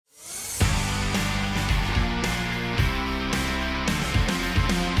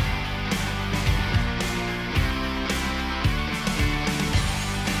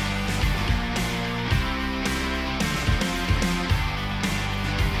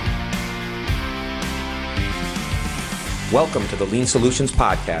Welcome to the Lean Solutions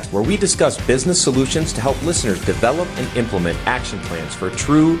Podcast, where we discuss business solutions to help listeners develop and implement action plans for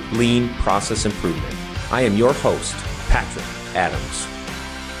true lean process improvement. I am your host, Patrick Adams.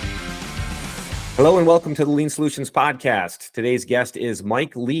 Hello and welcome to the Lean Solutions Podcast. Today's guest is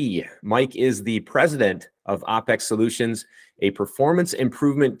Mike Leigh. Mike is the president of OpEx Solutions, a performance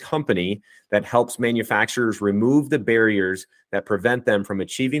improvement company that helps manufacturers remove the barriers that prevent them from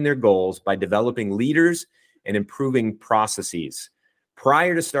achieving their goals by developing leaders and improving processes.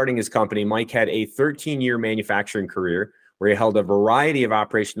 Prior to starting his company, Mike had a 13-year manufacturing career where he held a variety of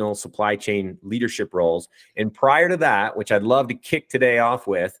operational supply chain leadership roles. And prior to that, which I'd love to kick today off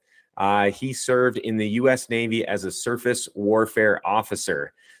with, he served in the U.S. Navy as a surface warfare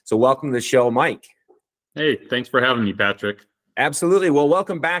officer. So welcome to the show, Mike. Hey, thanks for having me, Patrick. Absolutely. Well,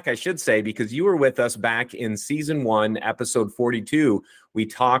 welcome back, I should say, because you were with us back in season 1, episode 42. We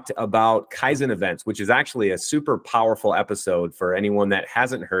talked about Kaizen events, which is actually a super powerful episode. For anyone that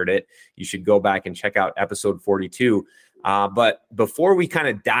hasn't heard it, you should go back and check out episode 42. But before we kind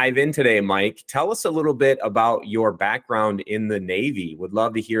of dive in today, Mike, tell us a little bit about your background in the Navy. Would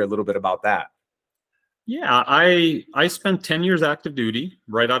love to hear a little bit about that. Yeah, I spent 10 years active duty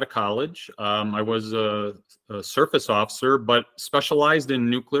right out of college. I was a surface officer, but specialized in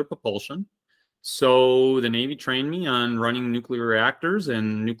nuclear propulsion. So the Navy trained me on running nuclear reactors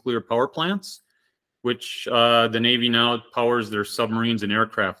and nuclear power plants, which the Navy now powers their submarines and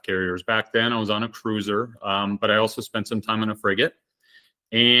aircraft carriers. Back then, I was on a cruiser, but I also spent some time on a frigate.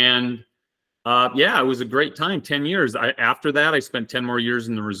 And it was a great time, 10 years. After that, I spent 10 more years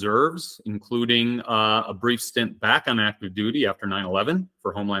in the reserves, including a brief stint back on active duty after 9/11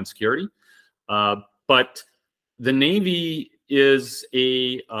 for Homeland Security. But the Navy is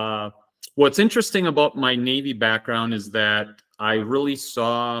what's interesting about my Navy background is that I really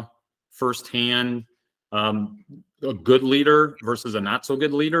saw firsthand a good leader versus a not so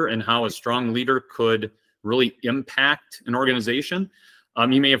good leader, and how a strong leader could really impact an organization.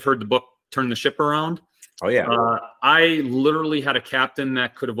 You may have heard the book, Turn the Ship Around. Oh, yeah. I literally had a captain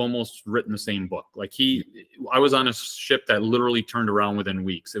that could have almost written the same book. I was on a ship that literally turned around within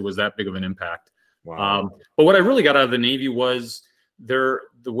weeks. It was that big of an impact. Wow. But what I really got out of the Navy was the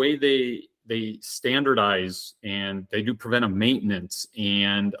way they standardize and they do preventive maintenance.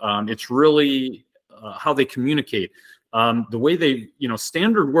 And it's really how they communicate. The way they,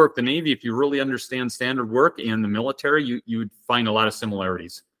 standard work, the Navy, if you really understand standard work and the military, you would find a lot of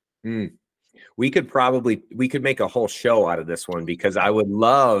similarities. We could make a whole show out of this one, because I would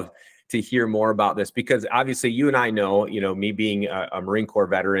love to hear more about this, because obviously you and I know, me being a Marine Corps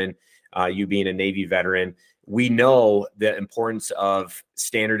veteran, you being a Navy veteran, we know the importance of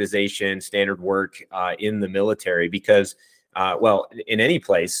standardization, standard work in the military, because in any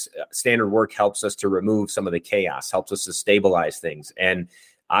place, standard work helps us to remove some of the chaos, helps us to stabilize things. And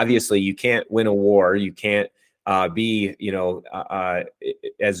obviously you can't win a war. You can't be,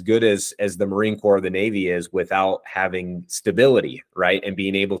 as good as the Marine Corps or the Navy is without having stability, right? And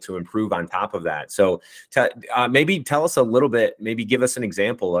being able to improve on top of that. So maybe tell us a little bit, maybe give us an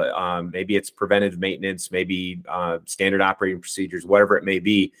example. Maybe it's preventive maintenance, maybe standard operating procedures, whatever it may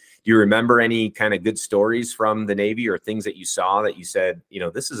be. Do you remember any kind of good stories from the Navy or things that you saw that you said,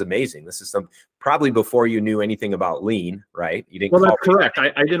 this is amazing? This is probably before you knew anything about lean, right? You didn't. Well, that's correct.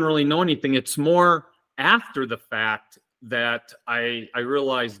 I didn't really know anything. It's more after the fact that I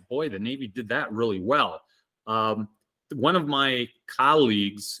realized, boy, the Navy did that really well. One of my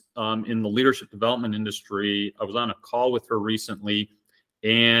colleagues in the leadership development industry, I was on a call with her recently,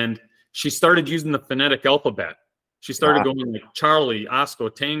 and she started using the phonetic alphabet. She started going like Charlie, Oscar,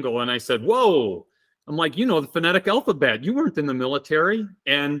 Tango, and I said, whoa. I'm like, the phonetic alphabet. You weren't in the military.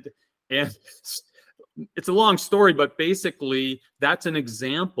 And it's a long story, but basically that's an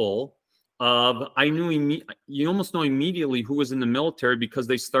example of, you almost know immediately who was in the military because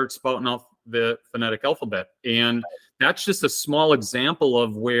they start spouting out the phonetic alphabet. And that's just a small example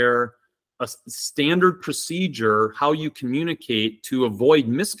of where a standard procedure, how you communicate to avoid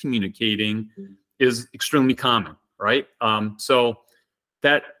miscommunicating, is extremely common, right? So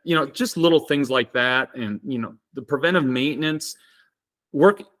that, just little things like that. And, the preventive maintenance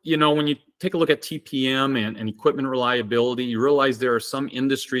work, when you take a look at TPM and equipment reliability, you realize there are some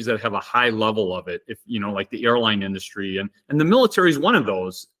industries that have a high level of it, if like the airline industry, and the military is one of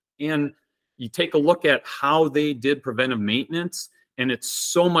those. And you take a look at how they did preventive maintenance, and it's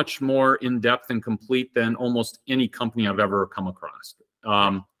so much more in-depth and complete than almost any company I've ever come across.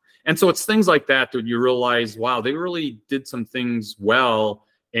 And so it's things like that you realize, wow, they really did some things well,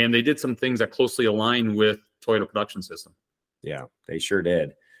 and they did some things that closely align with Toyota production system. Yeah, they sure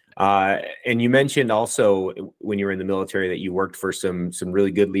did. And you mentioned also when you were in the military that you worked for some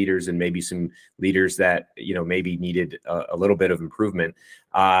really good leaders and maybe some leaders that, maybe needed a little bit of improvement.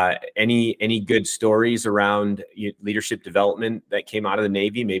 Any good stories around leadership development that came out of the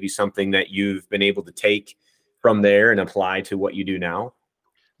Navy? Maybe something that you've been able to take from there and apply to what you do now?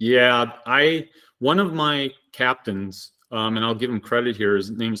 Yeah, one of my captains, and I'll give him credit here. His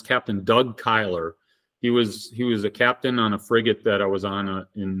name is Captain Doug Kyler. He was a captain on a frigate that I was on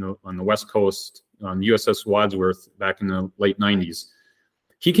on the West Coast on the USS Wadsworth back in the late 90s.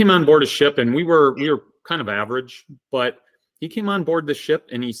 He came on board a ship, and we were kind of average, but he came on board the ship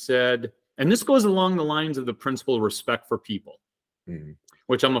and he said, and this goes along the lines of the principle of respect for people,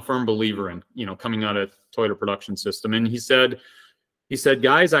 which I'm a firm believer in, coming out of Toyota Production System. And he said,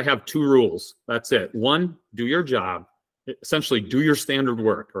 guys, I have two rules. That's it. One, do your job. Essentially, do your standard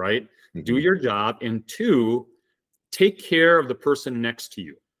work, right? Mm-hmm. Do your job. And two, take care of the person next to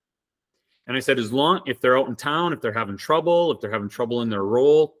you. And I said, if they're out in town, if they're having trouble in their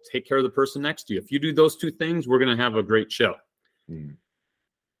role, take care of the person next to you. If you do those two things, we're going to have a great show. Mm-hmm.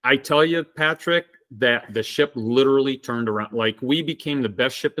 I tell you, Patrick, that the ship literally turned around. Like, we became the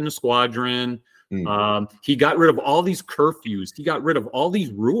best ship in the squadron. Mm-hmm. He got rid of all these curfews. He got rid of all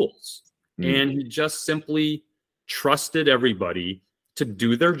these rules. Mm-hmm. And he just simply trusted everybody to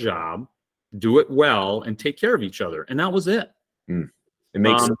do their job, do it well, and take care of each other. And that was it. Mm. It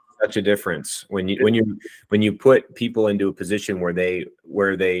makes such a difference when you put people into a position where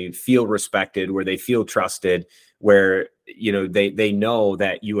they feel respected, where they feel trusted, where they know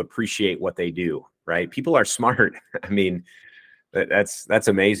that you appreciate what they do. Right? People are smart. I mean, that's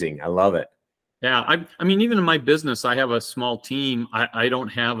amazing. I love it. Yeah, I mean, even in my business, I have a small team. I don't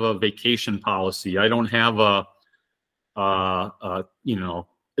have a vacation policy. I don't have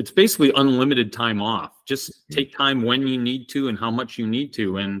it's basically unlimited time off. Just take time when you need to and how much you need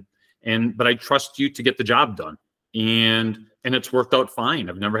to. But I trust you to get the job done. And it's worked out fine.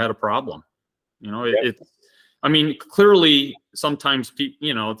 I've never had a problem. I mean, clearly sometimes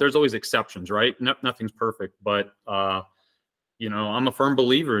there's always exceptions, right? Nothing's perfect, but I'm a firm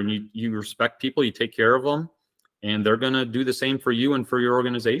believer, and you respect people, you take care of them, and they're going to do the same for you and for your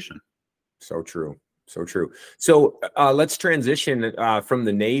organization. So true. So true. So let's transition from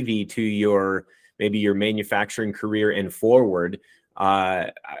the Navy to maybe your manufacturing career and forward.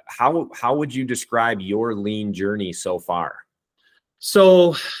 How would you describe your lean journey so far?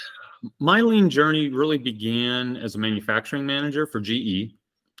 So my lean journey really began as a manufacturing manager for GE.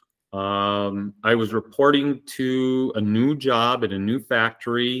 I was reporting to a new job at a new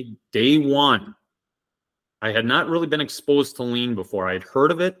factory day one. I had not really been exposed to lean before. I'd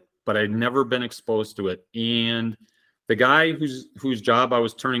heard of it, but I'd never been exposed to it. And the guy whose job I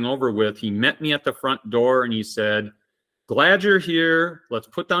was turning over with, he met me at the front door and he said, "Glad you're here. Let's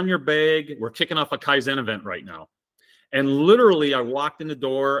put down your bag. We're kicking off a Kaizen event right now." And literally, I walked in the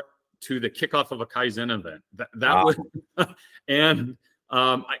door to the kickoff of a Kaizen event. Wow. Was, and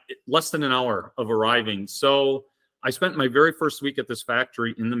less than an hour of arriving. So I spent my very first week at this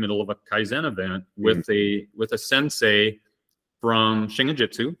factory in the middle of a Kaizen event with a sensei from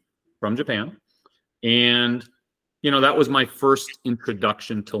Shingijutsu, from Japan. And, that was my first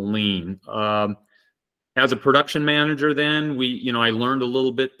introduction to lean. As a production manager then, I learned a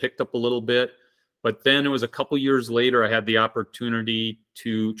little bit, picked up a little bit. But then it was a couple years later, I had the opportunity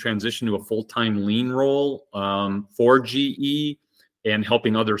to transition to a full-time lean role for GE and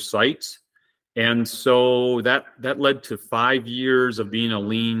helping other sites. And so that led to 5 years of being a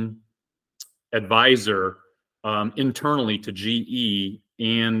lean advisor internally to GE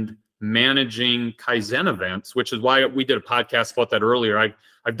and managing Kaizen events, which is why we did a podcast about that earlier.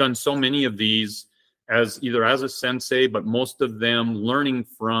 I've done so many of these either as a sensei, but most of them learning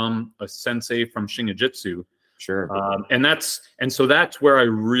from a sensei from Shingijutsu. Sure. And so that's where I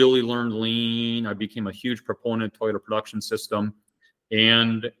really learned lean. I became a huge proponent of Toyota Production System.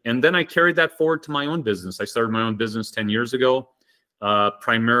 And then I carried that forward to my own business. I started my own business 10 years ago,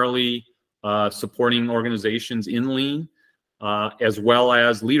 primarily supporting organizations in lean, as well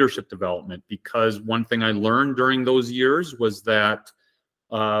as leadership development. Because one thing I learned during those years was that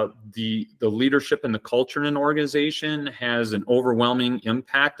the leadership and the culture in an organization has an overwhelming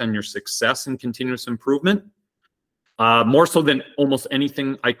impact on your success and continuous improvement, more so than almost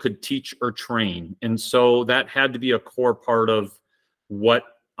anything I could teach or train. And so that had to be a core part of what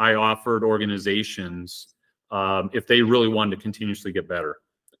I offered organizations if they really wanted to continuously get better.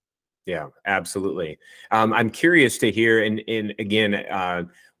 Yeah, absolutely. I'm curious to hear, and again,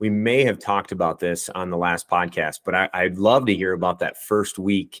 we may have talked about this on the last podcast, but I'd love to hear about that first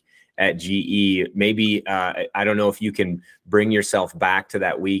week at GE. Maybe I don't know if you can bring yourself back to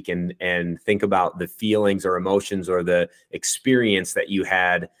that week and think about the feelings or emotions or the experience that you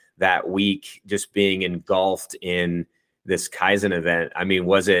had that week, just being engulfed in this Kaizen event. I mean,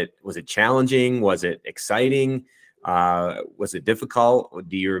 was it challenging? Was it exciting? Was it difficult?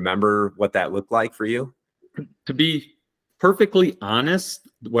 Do you remember what that looked like for you? To be perfectly honest,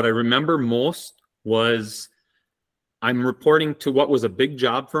 what I remember most was I'm reporting to what was a big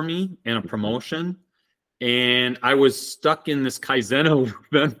job for me and a promotion. And I was stuck in this Kaizen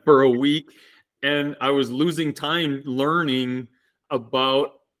event for a week, and I was losing time learning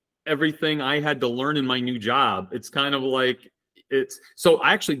about everything I had to learn in my new job. It's kind of like so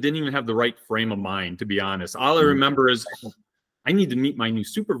I actually didn't even have the right frame of mind, to be honest. All I remember is I need to meet my new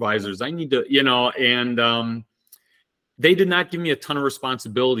supervisors. I need to, and they did not give me a ton of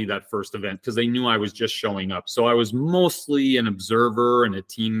responsibility that first event because they knew I was just showing up. So I was mostly an observer and a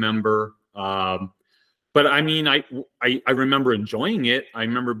team member. But I mean, I remember enjoying it. I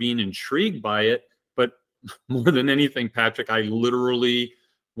remember being intrigued by it. But more than anything, Patrick, I literally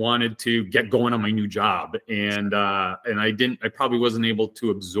wanted to get going on my new job, and I probably wasn't able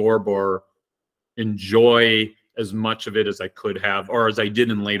to absorb or enjoy as much of it as I could have, or as I did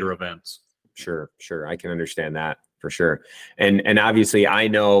in later events. Sure. I can understand that for sure. And obviously I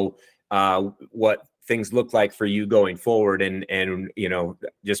know what things look like for you going forward, and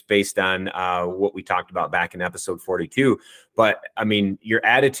just based on what we talked about back in episode 42. But I mean, your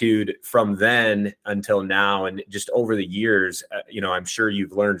attitude from then until now, and just over the years, I'm sure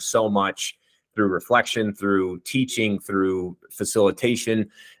you've learned so much through reflection, through teaching, through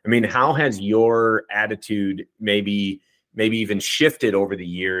facilitation. I mean, how has your attitude maybe even shifted over the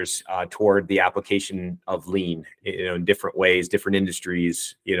years toward the application of lean, in different ways, different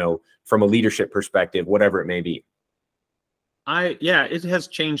industries, from a leadership perspective, whatever it may be? It has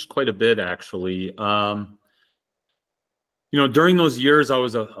changed quite a bit, actually. During those years, I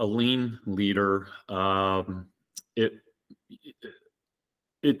was a lean leader. One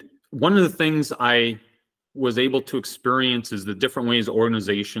of the things I was able to experience is the different ways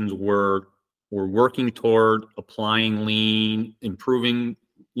organizations were working toward applying lean, improving,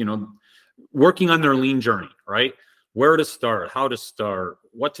 working on their lean journey, right? Where to start, how to start,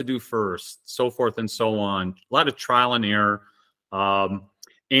 what to do first, so forth and so on. A lot of trial and error. And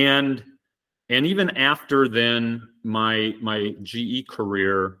even after then my GE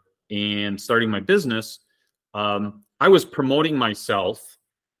career and starting my business, I was promoting myself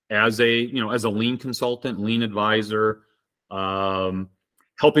as a lean consultant, lean advisor,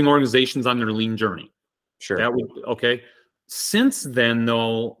 helping organizations on their lean journey. Sure. Okay. Since then,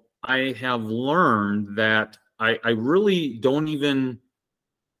 though, I have learned that I really don't even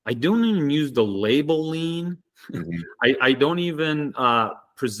use the label lean. Mm-hmm. I don't even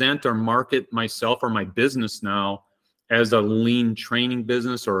present or market myself or my business now as a lean training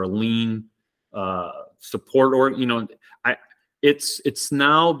business or a lean support, or it's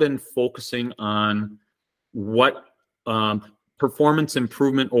now been focusing on what performance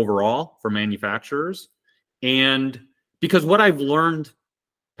improvement overall for manufacturers. And because what I've learned,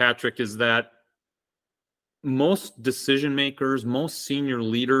 Patrick, is that most decision makers, most senior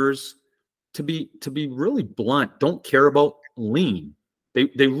leaders, to be really blunt, don't care about lean.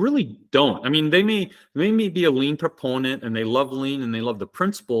 They really don't. I mean, they may be a lean proponent and they love lean and they love the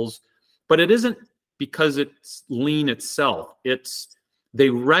principles, but it isn't because it's lean itself. They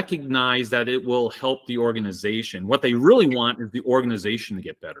recognize that it will help the organization. What they really want is the organization to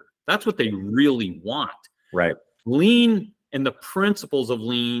get better. That's what they really want. Right. Lean and the principles of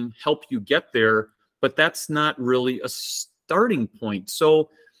lean help you get there, but that's not really a starting point. So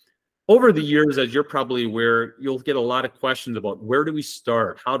over the years, as you're probably aware, you'll get a lot of questions about where do we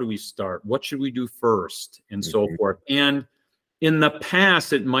start? How do we start? What should we do first? And so forth. And in the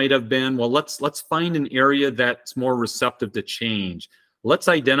past, it might have been, well, let's find an area that's more receptive to change. Let's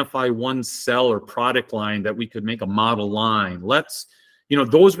identify one cell or product line that we could make a model line.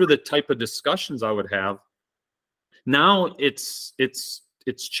 Those were the type of discussions I would have. Now it's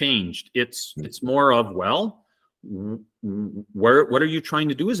changed. It's more of, well, what are you trying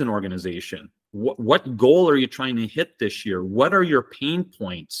to do as an organization? What goal are you trying to hit this year? What are your pain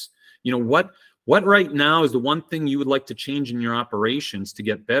points? What right now is the one thing you would like to change in your operations to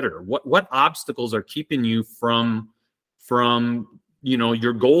get better? What obstacles are keeping you from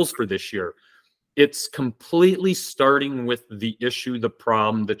your goals for this year? It's completely starting with the issue, the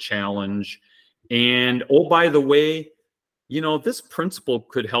problem, the challenge. And, oh, by the way, this principle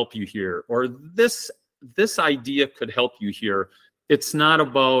could help you here, or this idea could help you here. It's not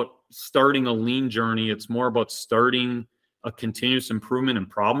about starting a lean journey. It's more about starting a continuous improvement and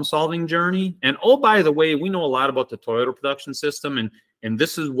problem solving journey. And oh, by the way, we know a lot about the Toyota production system, and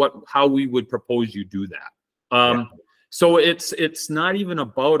this is how we would propose you do that. So it's not even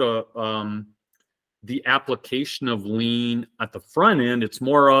about the application of lean at the front end. It's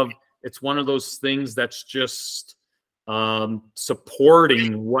one of those things that's just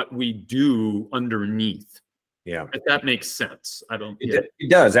supporting what we do underneath. Yeah. If that makes sense. It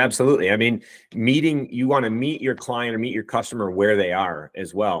does. Absolutely. I mean, you want to meet your client or meet your customer where they are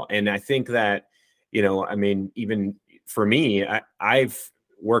as well. And I think that, I mean, even for me, I've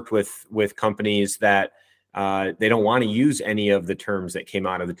worked with companies that they don't want to use any of the terms that came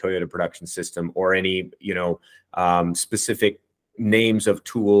out of the Toyota production system or any, specific names of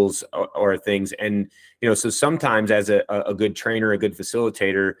tools or things. And, so sometimes as a good trainer, a good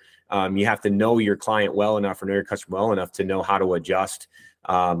facilitator, you have to know your client well enough or know your customer well enough to know how to adjust.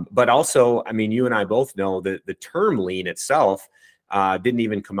 But also, I mean, you and I both know that the term lean itself didn't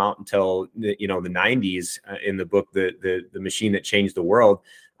even come out until the 90s in the book, the Machine That Changed the World.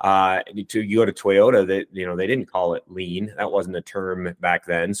 You go to Toyota, that they didn't call it lean. That wasn't a term back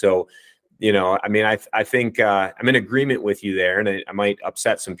then. So, I mean, I think I'm in agreement with you there, and I might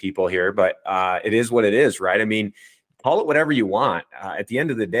upset some people here, but it is what it is, right? I mean, call it whatever you want. At the end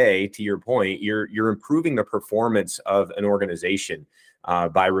of the day, to your point, you're improving the performance of an organization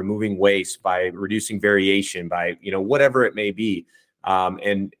by removing waste, by reducing variation, by whatever it may be.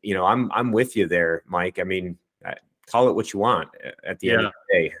 And I'm with you there, Mike. I mean, call it what you want at the end of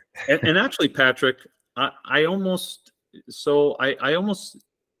the day. and actually, Patrick, I almost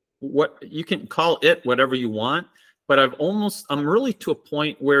what you can call it whatever you want, but I'm really to a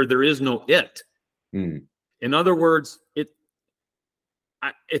point where there is no it. In other words,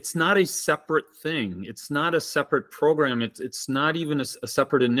 it's not a separate thing. It's not a separate program. It's not even a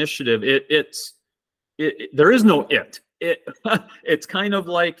separate initiative. There is no it. It's kind of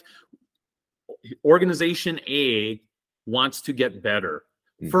like organization A wants to get better.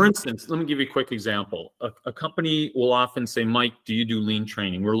 For instance, let me give you a quick example. A company will often say, Mike, do you do lean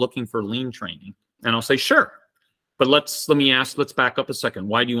training? We're looking for lean training. And I'll say, sure. But let's back up a second.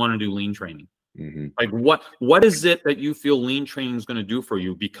 Why do you want to do lean training? Like what is it that you feel lean training is going to do for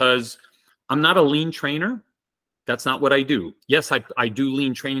you? Because I'm not a lean trainer. That's not what I do. Yes, I do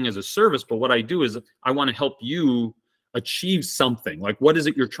lean training as a service, but what I do is I want to help you achieve something. Like, what is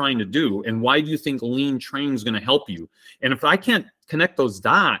it you're trying to do? And why do you think lean training is going to help you? And if I can't connect those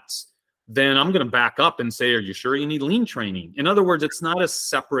dots, then I'm going to back up and say, are you sure you need lean training? In other words, it's not a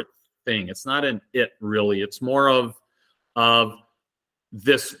separate thing. It's not an it really. It's more of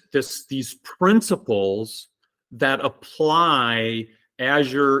these principles that apply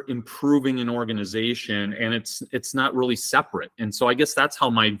as you're improving an organization, and it's not really separate. And so I guess that's how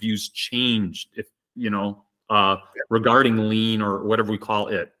my views changed, if regarding lean or whatever we call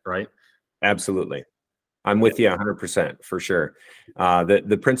it, right? Absolutely. I'm with you 100% for sure.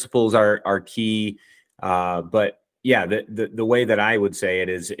 The principles are key, but yeah, the way that I would say it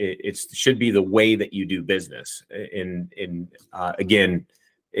is it should be the way that you do business. Again,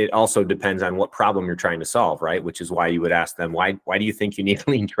 it also depends on what problem you're trying to solve, right? Which is why you would ask them, why do you think you need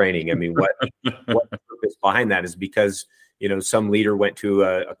lean training? I mean, what purpose behind that is because, some leader went to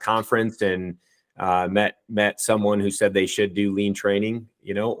a conference and met someone who said they should do lean training,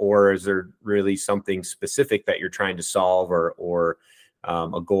 or is there really something specific that you're trying to solve or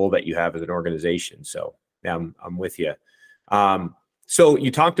a goal that you have as an organization? So yeah, I'm with you. So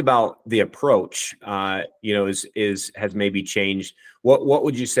you talked about the approach, has maybe changed. What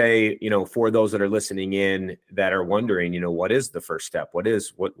would you say, for those that are listening in that are wondering, what is the first step?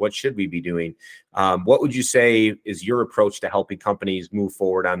 What should we be doing? What would you say is your approach to helping companies move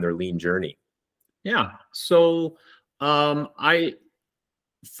forward on their lean journey? Yeah. So I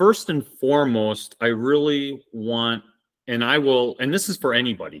first and foremost, I really want, and this is for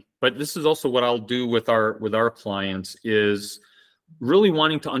anybody, but this is also what I'll do with our clients, is really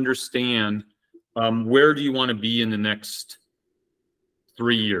wanting to understand where do you want to be in the next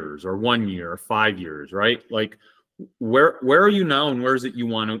 3 years or 1 year or 5 years, right? Like where are you now and where is it you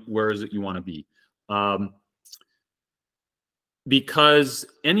want to be? Because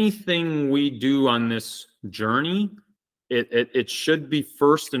anything we do on this journey, it should be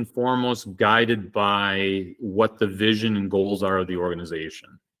first and foremost guided by what the vision and goals are of the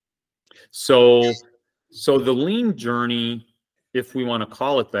organization. So the lean journey, if we want to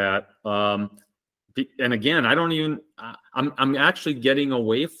call it that, and again, I'm actually getting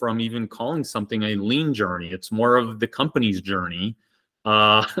away from even calling something a lean journey. It's more of the company's journey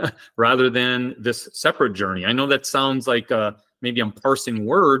rather than this separate journey. I know that sounds like maybe I'm parsing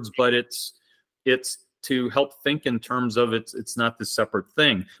words, but it's to help think in terms of it's not this separate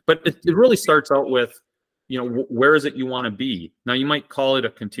thing. But it really starts out with, where is it you want to be? Now, you might call it a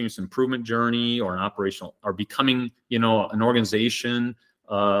continuous improvement journey or an operational, or becoming, an organization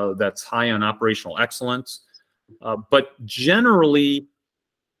that's high on operational excellence. But generally,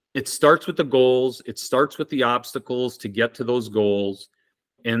 it starts with the goals. It starts with the obstacles to get to those goals,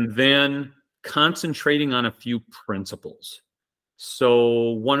 and then concentrating on a few principles.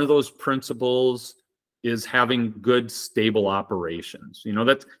 So one of those principles is having good, stable operations.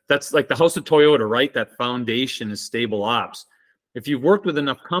 That's like the house of Toyota, right? That foundation is stable ops. If you've worked with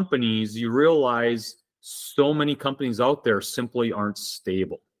enough companies, you realize so many companies out there simply aren't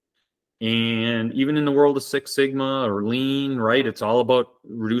stable. And even in the world of Six Sigma or Lean, right, it's all about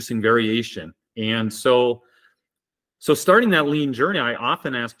reducing variation. And so starting that Lean journey, I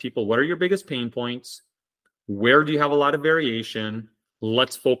often ask people, what are your biggest pain points? Where do you have a lot of variation?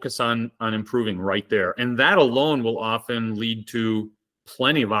 Let's focus on improving right there. And that alone will often lead to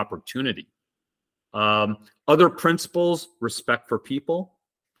plenty of opportunity. Other principles, respect for people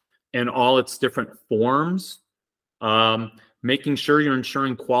and all its different forms. Making sure you're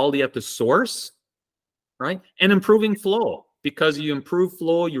ensuring quality at the source, right? And improving flow, because you improve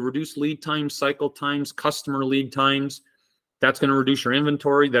flow, you reduce lead times, cycle times, customer lead times. That's going to reduce your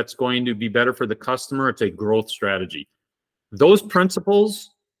inventory. That's going to be better for the customer. It's a growth strategy. Those principles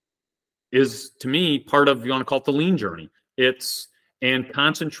is, to me, part of, you want to call it the Lean journey. And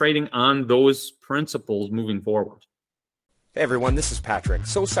concentrating on those principles moving forward. Hey everyone, this is Patrick.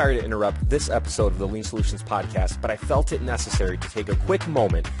 So sorry to interrupt this episode of the Lean Solutions podcast, but I felt it necessary to take a quick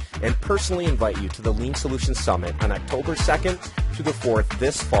moment and personally invite you to the Lean Solutions Summit on October 2nd to the 4th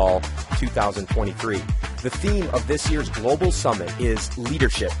this fall, 2023. The theme of this year's global summit is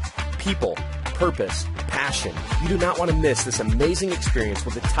leadership, people, purpose, passion. You do not want to miss this amazing experience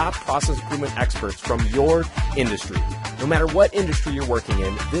with the top process improvement experts from your industry. No matter what industry you're working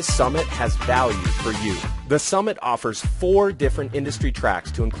in, this summit has value for you. The summit offers 4 different industry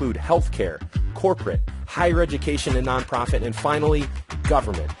tracks to include healthcare, corporate, higher education and nonprofit, and finally,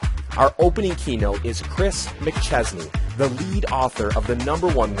 government. Our opening keynote is Chris McChesney, the lead author of the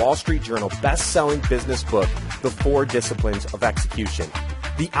 #1 Wall Street Journal best-selling business book, The 4 Disciplines of Execution.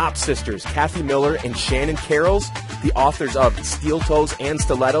 The Ops sisters, Kathy Miller and Shannon Carrolls, the authors of Steel Toes and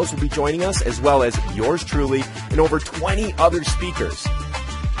Stilettos, will be joining us, as well as yours truly and over 20 other speakers.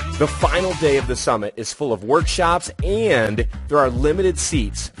 The final day of the summit is full of workshops, and there are limited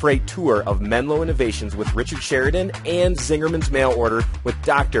seats for a tour of Menlo Innovations with Richard Sheridan and Zingerman's Mail Order with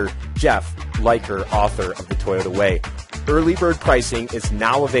Dr. Jeff Leiker, author of The Toyota Way. Early bird pricing is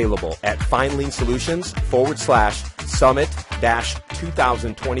now available at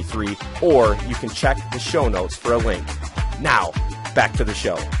FindLeanSolutions/Summit-2023, or you can check the show notes for a link. Now, back to the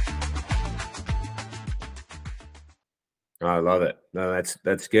show. I love it. No,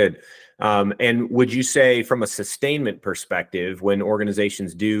 that's good. And would you say, from a sustainment perspective, when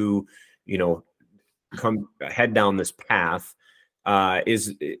organizations do, come head down this path,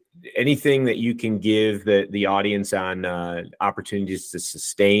 is anything that you can give the audience on opportunities to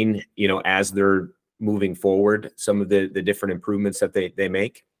sustain, as they're moving forward, some of the different improvements that they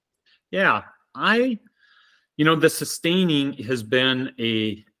make? Yeah, the sustaining has been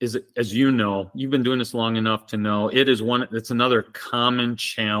as you've been doing this long enough to know, it's another common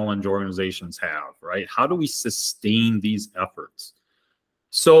challenge organizations have, right? How do we sustain these efforts?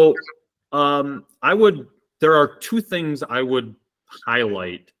 So there are 2 things I would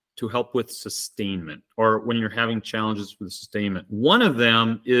highlight to help with sustainment, or when you're having challenges with sustainment. One of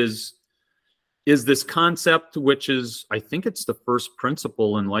them is this concept, which is, I think it's the first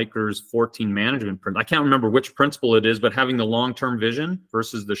principle in Leiker's 14 management principle. I can't remember which principle it is, but having the long-term vision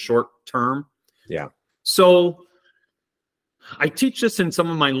versus the short-term. Yeah. So I teach this in some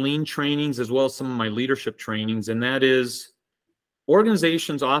of my Lean trainings as well as some of my leadership trainings, and that is,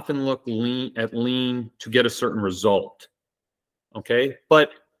 organizations often look at Lean to get a certain result. Okay,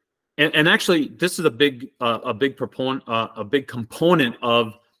 but and actually, this is a big component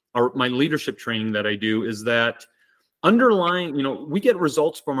of my leadership training that I do, is that underlying, we get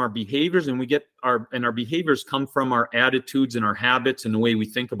results from our behaviors, and our behaviors come from our attitudes and our habits and the way we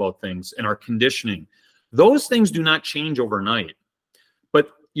think about things and our conditioning. Those things do not change overnight,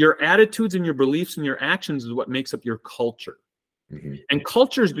 but your attitudes and your beliefs and your actions is what makes up your culture. Mm-hmm. And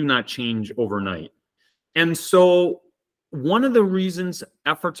cultures do not change overnight. And so one of the reasons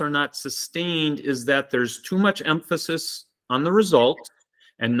efforts are not sustained is that there's too much emphasis on the result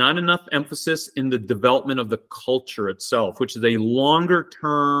and not enough emphasis in the development of the culture itself, which is a longer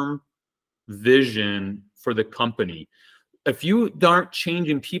term vision for the company. if you aren't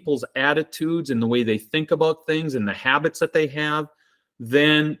changing people's attitudes and the way they think about things and the habits that they have,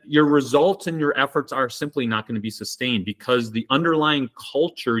 then your results and your efforts are simply not going to be sustained, because the underlying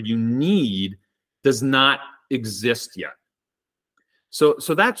culture you need does not exist yet. So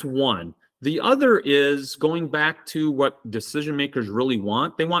that's one. The other is going back to what decision makers really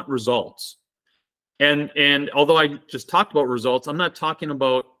want. They want results. And although I just talked about results, I'm not talking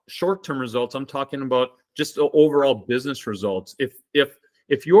about short-term results. I'm talking about just overall business results.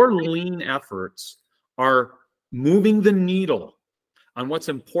 If your lean efforts are moving the needle on what's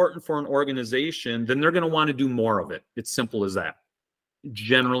important for an organization, then they're going to want to do more of it. It's simple as that.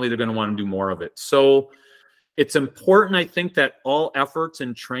 Generally, they're going to want to do more of it. So it's important, I think, that all efforts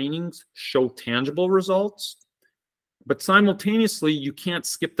and trainings show tangible results, but simultaneously, you can't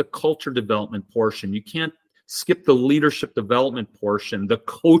skip the culture development portion. You can't skip the leadership development portion, the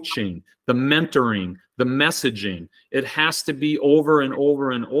coaching, the mentoring, the messaging. It has to be over and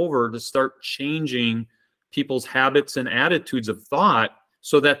over and over to start changing people's habits and attitudes of thought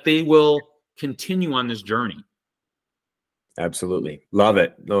so that they will continue on this journey. Absolutely. Love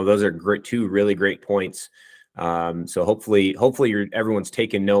it. No, those are great, two really great points. So hopefully everyone's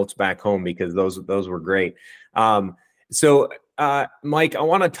taking notes back home, because those were great. So Mike, I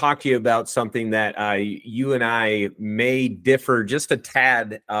want to talk to you about something that you and I may differ just a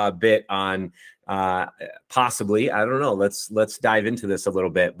tad bit on, possibly. I don't know. Let's dive into this a little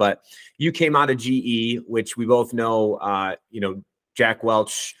bit. But you came out of GE, which we both know, Jack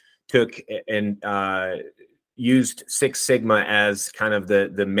Welch took and used Six Sigma as kind of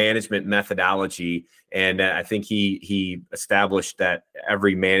the management methodology. And I think he established that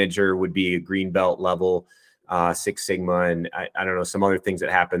every manager would be a green belt level Six Sigma, and I don't know, some other things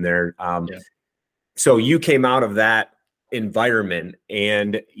that happened there. So you came out of that environment,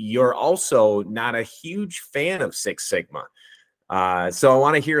 and you're also not a huge fan of Six Sigma. So I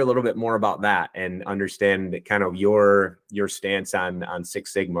want to hear a little bit more about that and understand kind of your stance on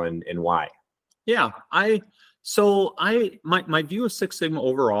Six Sigma and why. Yeah, my view of Six Sigma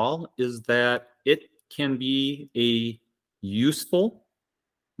overall is that it can be a useful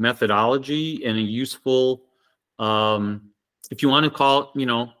methodology and a useful, if you want to call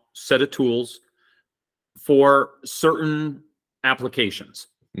it, set of tools for certain applications.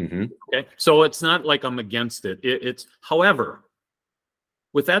 Mm-hmm. Okay, so it's not like I'm against it. It's, however,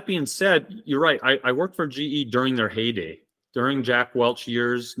 with that being said, you're right. I worked for GE during their heyday, during Jack Welch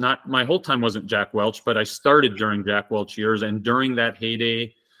years. Not my whole time wasn't Jack Welch, but I started during Jack Welch years, and during that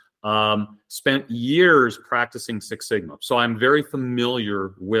heyday, spent years practicing Six Sigma. So I'm very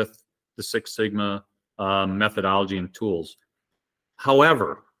familiar with the Six Sigma methodology and tools.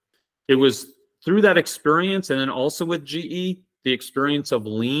 However, it was through that experience, and then also with GE, the experience of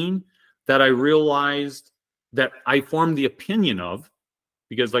lean, that I realized that I formed the opinion of,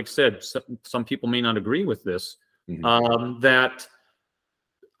 because like I said, some people may not agree with this, that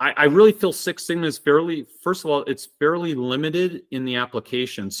I really feel Six Sigma is first of all, it's fairly limited in the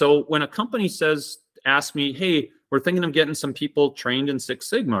application. So when a company asks me, hey, we're thinking of getting some people trained in Six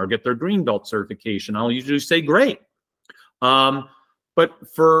Sigma or get their green belt certification, I'll usually say, great. But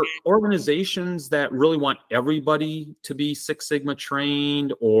for organizations that really want everybody to be Six Sigma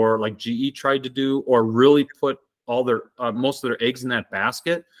trained, or like GE tried to do, or really put all their most of their eggs in that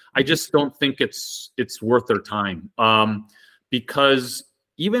basket, I just don't think it's worth their time. Because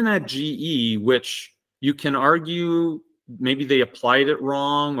even at GE, which you can argue maybe they applied it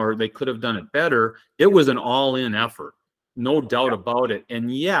wrong or they could have done it better, it was an all-in effort, no doubt about it.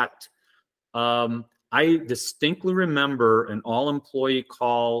 And yet, I distinctly remember an all-employee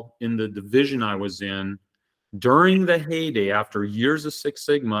call in the division I was in during the heyday after years of Six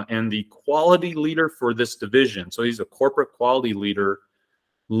Sigma, and the quality leader for this division, so he's a corporate quality leader,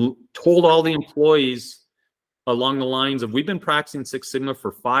 told all the employees along the lines of, we've been practicing Six Sigma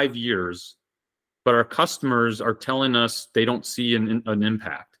for 5 years, but our customers are telling us they don't see an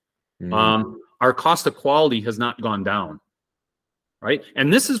impact. Our cost of quality has not gone down. Right.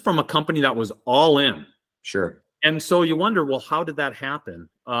 And this is from a company that was all in. Sure. And so you wonder, well, how did that happen?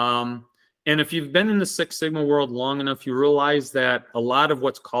 And if you've been in the Six Sigma world long enough, you realize that a lot of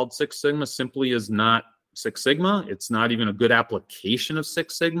what's called Six Sigma simply is not Six Sigma. It's not even a good application of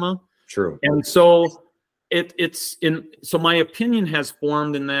Six Sigma. True. And so so my opinion has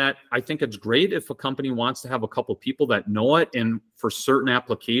formed in that I think it's great if a company wants to have a couple people that know it, and for certain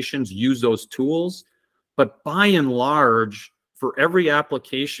applications use those tools. But by and large, for every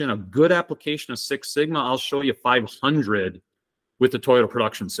application, a good application of Six Sigma, I'll show you 500 with the Toyota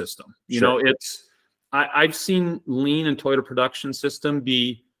Production System. You know, I've seen Lean and Toyota Production System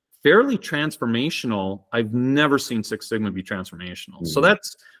be fairly transformational. I've never seen Six Sigma be transformational. So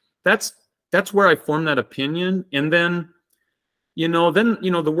that's where I formed that opinion. And then,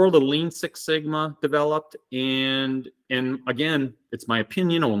 the world of Lean Six Sigma developed, and again, it's my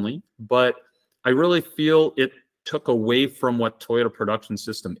opinion only, but I really feel it took away from what Toyota Production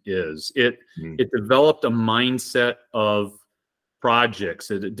System is. It developed a mindset of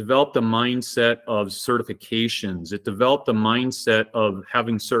projects. It developed a mindset of certifications. It developed a mindset of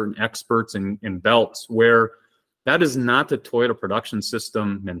having certain experts and belts, where that is not the Toyota Production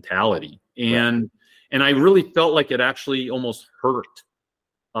System mentality. And I really felt like it actually almost hurt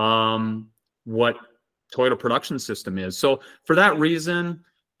what Toyota Production System is. So for that reason,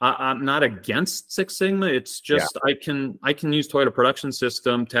 I'm not against Six Sigma. It's just I can use Toyota Production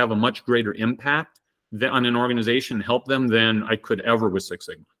System to have a much greater impact on an organization, help them, than I could ever with Six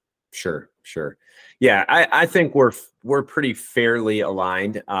Sigma. Sure. Yeah, I think we're pretty fairly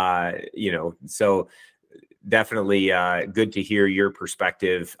aligned. So definitely good to hear your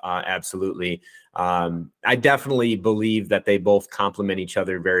perspective. Absolutely. I definitely believe that they both complement each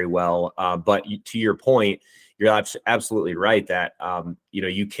other very well. But to your point, you're absolutely right that,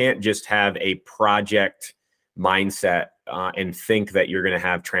 you can't just have a project mindset and think that you're going to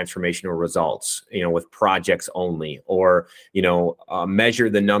have transformational results, with projects only, or, measure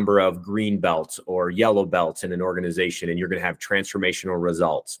the number of green belts or yellow belts in an organization and you're going to have transformational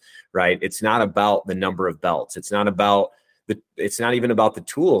results, right? It's not about the number of belts. It's not even about the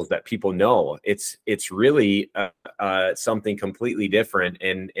tools that people know. It's really something completely different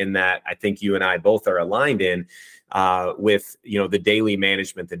in that I think you and I both are aligned in with, the daily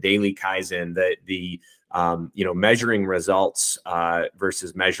management, the daily Kaizen, the measuring results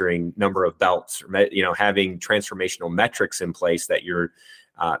versus measuring number of belts, or, having transformational metrics in place that you're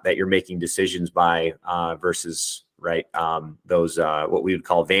making decisions by versus, right, those what we would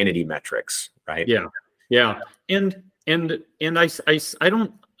call vanity metrics, right? Yeah. And I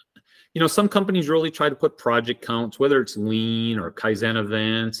don't, some companies really try to put project counts, whether it's Lean or Kaizen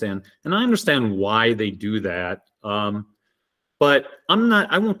events, and I understand why they do that. But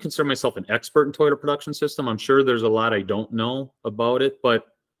I won't consider myself an expert in Toyota Production System. I'm sure there's a lot I don't know about it, but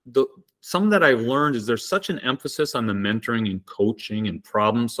some that I've learned is there's such an emphasis on the mentoring and coaching and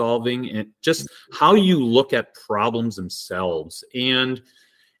problem solving and just how you look at problems themselves. And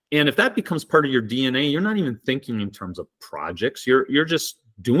if that becomes part of your DNA, you're not even thinking in terms of projects. You're just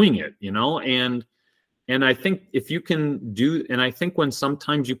doing it, And I think if you can and I think when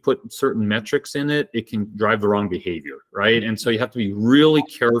sometimes you put certain metrics in it, it can drive the wrong behavior, right? And so you have to be really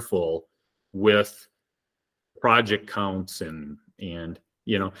careful with project counts and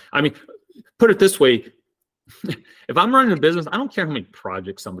put it this way, if I'm running a business, I don't care how many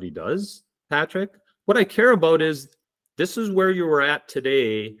projects somebody does, Patrick. What I care about is, this is where you were at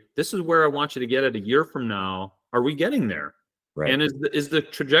today. This is where I want you to get at a year from now. Are we getting there? Right. And is the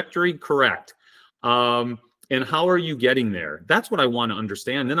trajectory correct? And how are you getting there? That's what I want to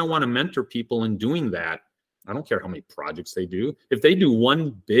understand. Then I want to mentor people in doing that. I don't care how many projects they do. If they do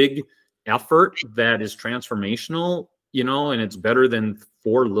one big effort that is transformational, and it's better than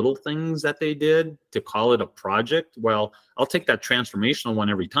 4 little things that they did to call it a project, well, I'll take that transformational one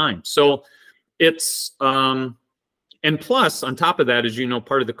every time. So it's, and plus on top of that, as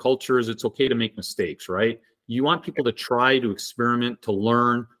part of the culture is it's okay to make mistakes, right? You want people to try, to experiment, to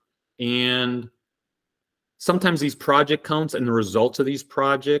learn. And sometimes these project counts and the results of these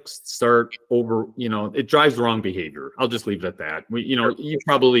projects start over, it drives the wrong behavior. I'll just leave it at that. You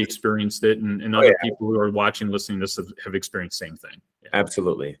probably experienced it, and other people who are watching, listening to this have experienced the same thing. Yeah.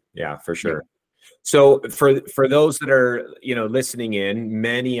 Absolutely. Yeah, for sure. So for those that are, listening in,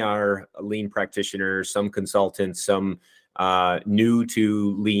 many are Lean practitioners, some consultants, some new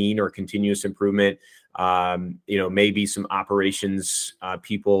to Lean or continuous improvement. Maybe some operations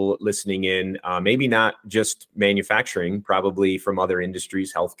people listening in, maybe not just manufacturing, probably from other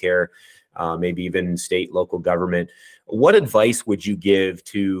industries, healthcare, maybe even state, local government. What advice would you give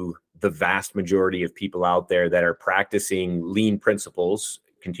to the vast majority of people out there that are practicing Lean principles,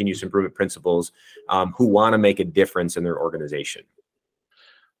 continuous improvement principles, who want to make a difference in their organization?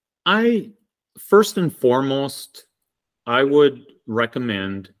 First and foremost, I would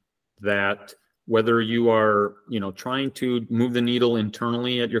recommend that whether you are, trying to move the needle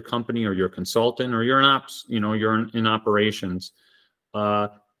internally at your company, or you're a consultant, or you're an ops, you're in operations,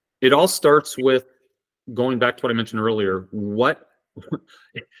 it all starts with going back to what I mentioned earlier.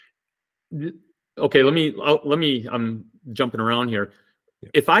 I'm jumping around here.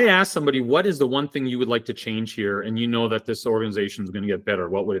 If I ask somebody, what is the one thing you would like to change here, and that this organization is going to get better,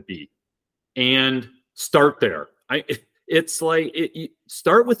 what would it be? And start there. it's like you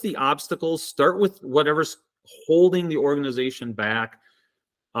start with the obstacles, start with whatever's holding the organization back.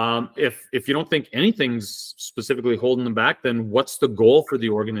 If you don't think anything's specifically holding them back, then what's the goal for the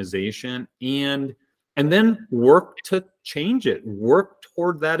organization? And then work to change it, work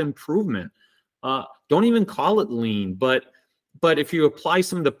toward that improvement. Don't even call it lean, but if you apply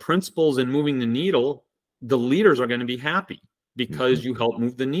some of the principles in moving the needle, the leaders are going to be happy because you helped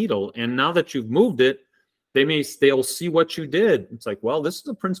move the needle. And now that you've moved it, they'll see what you did. It's like, well, this is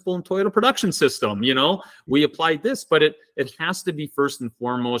a principle in Toyota Production System. We applied this, but it has to be first and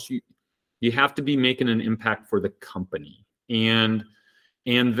foremost. You have to be making an impact for the company, and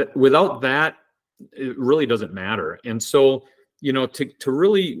without that, it really doesn't matter. And so, to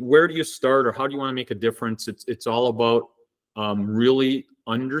really, where do you start, or how do you want to make a difference? It's all about really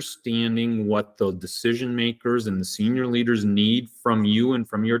understanding what the decision makers and the senior leaders need from you and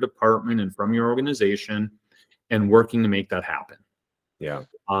from your department and from your organization, and working to make that happen. Yeah.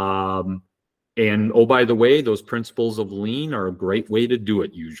 And oh, by the way, those principles of lean are a great way to do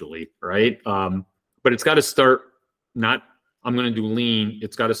it usually, right? But it's got to start not, I'm going to do lean.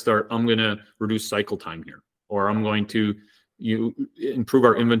 It's got to start, I'm going to reduce cycle time here, or I'm going to improve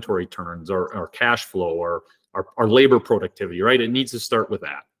our inventory turns, or our cash flow, or our labor productivity, right? It needs to start with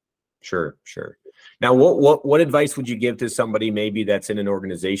that. Sure. Now, what advice would you give to somebody maybe that's in an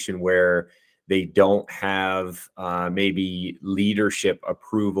organization where they don't have maybe leadership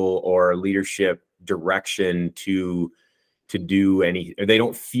approval or leadership direction to do any, or they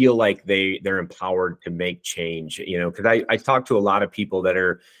don't feel like they're empowered to make change? Because I talk to a lot of people that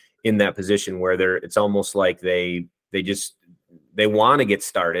are in that position where it's almost like they want to get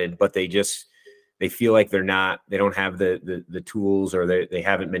started, but they feel like they don't have the tools, or they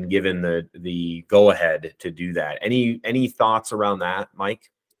haven't been given the go ahead to do that. Any thoughts around that, Mike?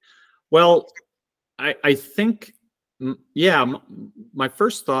 Well, I think, yeah, my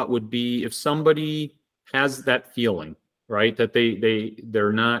first thought would be, if somebody has that feeling, right, that they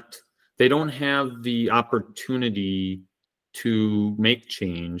don't have the opportunity to make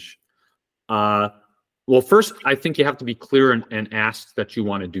change. Well, first, I think you have to be clear and ask that you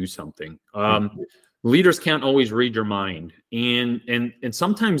want to do something. Leaders can't always read your mind, and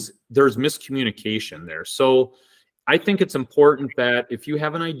sometimes there's miscommunication there. So I think it's important that if you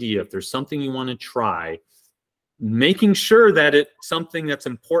have an idea, if there's something you want to try, making sure that it's something that's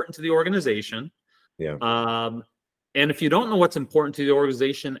important to the organization. Yeah. And if you don't know what's important to the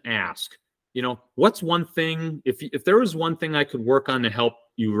organization, ask, what's one thing, if there was one thing I could work on to help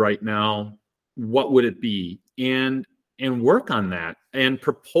you right now, what would it be? And work on that and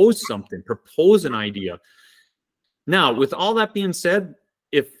propose something, propose an idea. Now, with all that being said,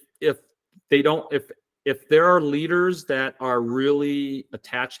 if there are leaders that are really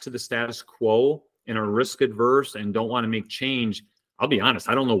attached to the status quo and are risk adverse and don't want to make change, I'll be honest,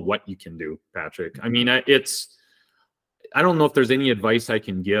 I don't know what you can do, Patrick. I mean, I don't know if there's any advice I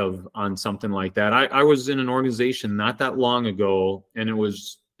can give on something like that. I was in an organization not that long ago,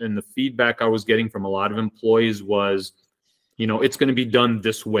 and the feedback I was getting from a lot of employees was, it's going to be done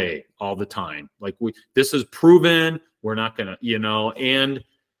this way all the time. Like, this is proven, we're not going to,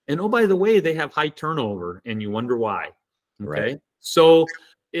 and oh, by the way, they have high turnover, and you wonder why. Okay. Right. So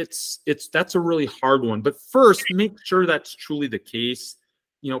that's a really hard one, but first make sure that's truly the case.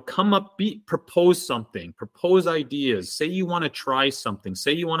 Propose something, propose ideas, say you want to try something,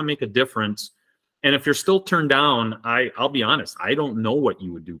 say you want to make a difference. And if you're still turned down, I'll be honest, I don't know what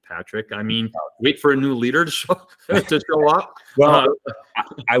you would do, Patrick. I mean, wait for a new leader to show up. Well,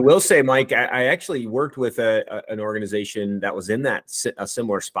 I will say, Mike, I actually worked with an organization that was in a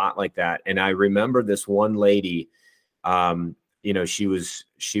similar spot like that. And I remember this one lady, she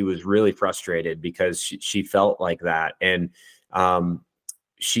was really frustrated because she felt like that. And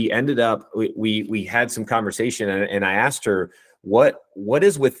she ended up, we had some conversation, and I asked her,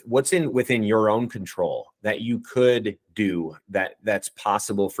 what's within your own control that you could do that's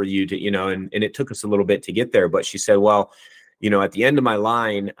possible for you to, and it took us a little bit to get there, but she said, well, at the end of my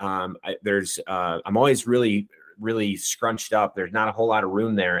line, I'm always really, really scrunched up. There's not a whole lot of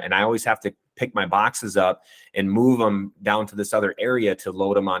room there. And I always have to pick my boxes up and move them down to this other area to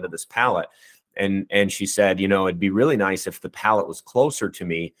load them onto this pallet. And she said, it'd be really nice if the pallet was closer to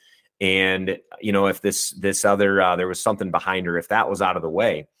me. And, if this other, there was something behind her, if that was out of the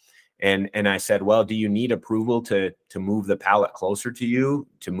way. And I said, well, do you need approval to move the pallet closer to you,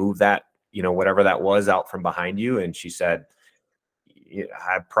 to move that, whatever that was out from behind you? And she said,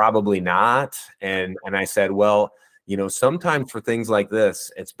 probably not. And I said, well, sometimes for things like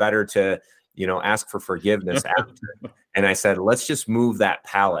this, it's better to ask for forgiveness after. And I said, let's just move that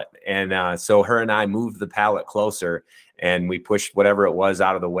pallet. And so her and I moved the pallet closer, and we pushed whatever it was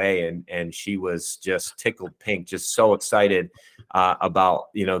out of the way. And she was just tickled pink, just so excited about,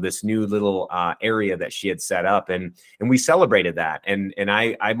 this new little area that she had set up. And we celebrated that. And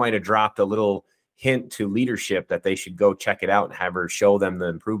I might have dropped a little hint to leadership that they should go check it out and have her show them the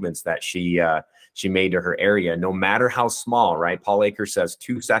improvements that she made to her area, no matter how small, right? Paul Akers says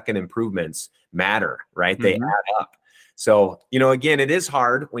 2-second improvements matter, right? They add up. So, again, it is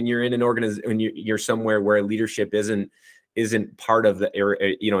hard when you're in an organization, when you're somewhere where leadership isn't part of the, or,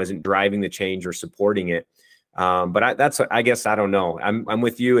 isn't driving the change or supporting it. But I guess, I don't know. I'm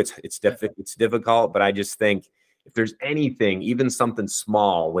with you. It's difficult, but I just think if there's anything, even something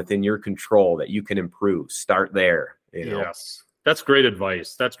small within your control that you can improve, start there. Yes, that's great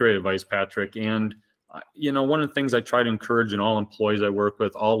advice. That's great advice, Patrick. And one of the things I try to encourage in all employees I work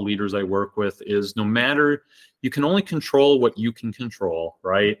with, all leaders I work with, is no matter, you can only control what you can control,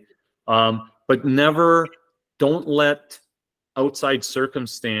 right? But don't let outside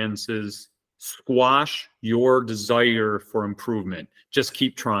circumstances squash your desire for improvement. Just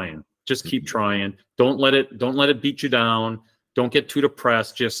keep trying. Just keep trying. Don't let it beat you down. Don't get too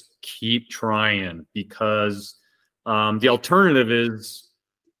depressed. Just keep trying, because the alternative is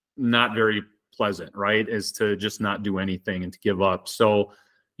not very pleasant, right? Is to just not do anything and to give up. So,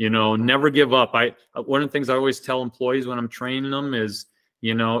 never give up. One of the things I always tell employees when I'm training them is,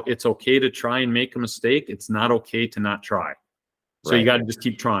 it's okay to try and make a mistake. It's not okay to not try. So you got to just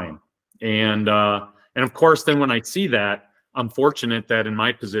keep trying. And of course, then when I see that, I'm fortunate that in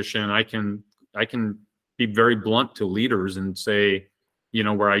my position, I can be very blunt to leaders and say,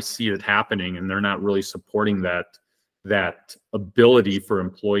 where I see it happening and they're not really supporting that ability for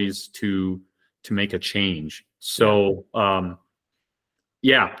employees to make a change. So, I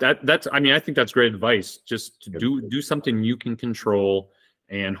think that's great advice. Just to do something you can control,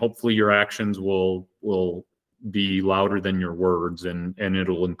 and hopefully your actions will be louder than your words, and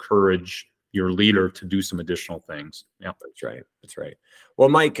it'll encourage your leader to do some additional things. Yeah, that's right. Well,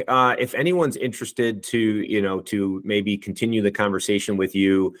 Mike, if anyone's interested to maybe continue the conversation with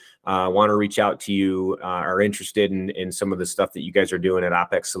you, want to reach out to you, are interested in some of the stuff that you guys are doing at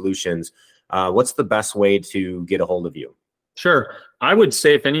OpEx Solutions, what's the best way to get a hold of you? Sure. I would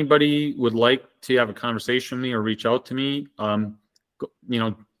say if anybody would like to have a conversation with me or reach out to me,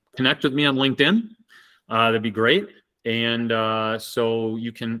 connect with me on LinkedIn. That'd be great. And so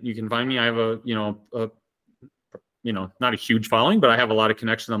you can find me. I have not a huge following, but I have a lot of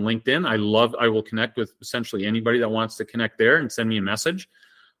connections on LinkedIn. I will connect with essentially anybody that wants to connect there and send me a message.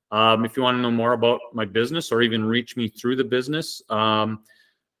 If you want to know more about my business or even reach me through the business,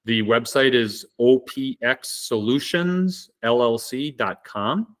 the website is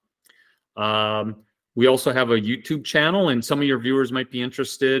opxsolutionsllc.com. We also have a YouTube channel, and some of your viewers might be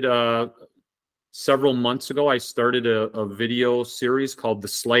interested. Several months ago, I started a video series called The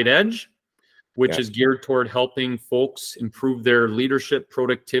Slight Edge, which is geared toward helping folks improve their leadership,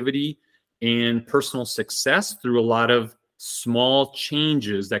 productivity, and personal success through a lot of small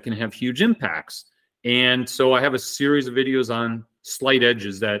changes that can have huge impacts. And so I have a series of videos on slight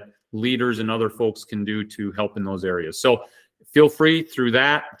edges that leaders and other folks can do to help in those areas. So feel free through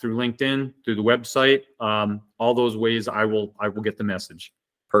LinkedIn, through the website, all those ways I will get the message.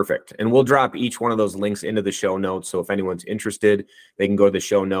 Perfect. And we'll drop each one of those links into the show notes. So if anyone's interested, they can go to the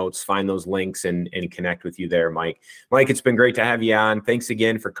show notes, find those links, and connect with you there, Mike. Mike, it's been great to have you on. Thanks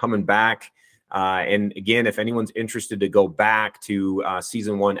again for coming back. And again, if anyone's interested to go back to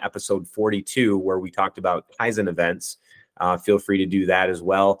season 1, episode 42, where we talked about Kaizen events, feel free to do that as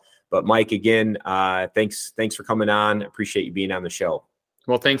well. But Mike, again, thanks for coming on. Appreciate you being on the show.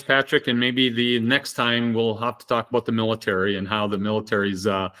 Well, thanks, Patrick. And maybe the next time we'll have to talk about the military and how the military's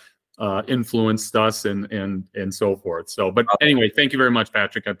influenced us and so forth. So, but anyway, thank you very much,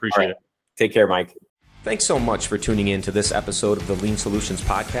 Patrick. I appreciate it. Take care, Mike. Thanks so much for tuning in to this episode of the Lean Solutions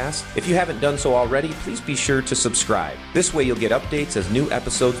Podcast. If you haven't done so already, please be sure to subscribe. This way you'll get updates as new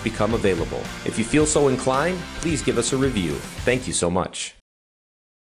episodes become available. If you feel so inclined, please give us a review. Thank you so much.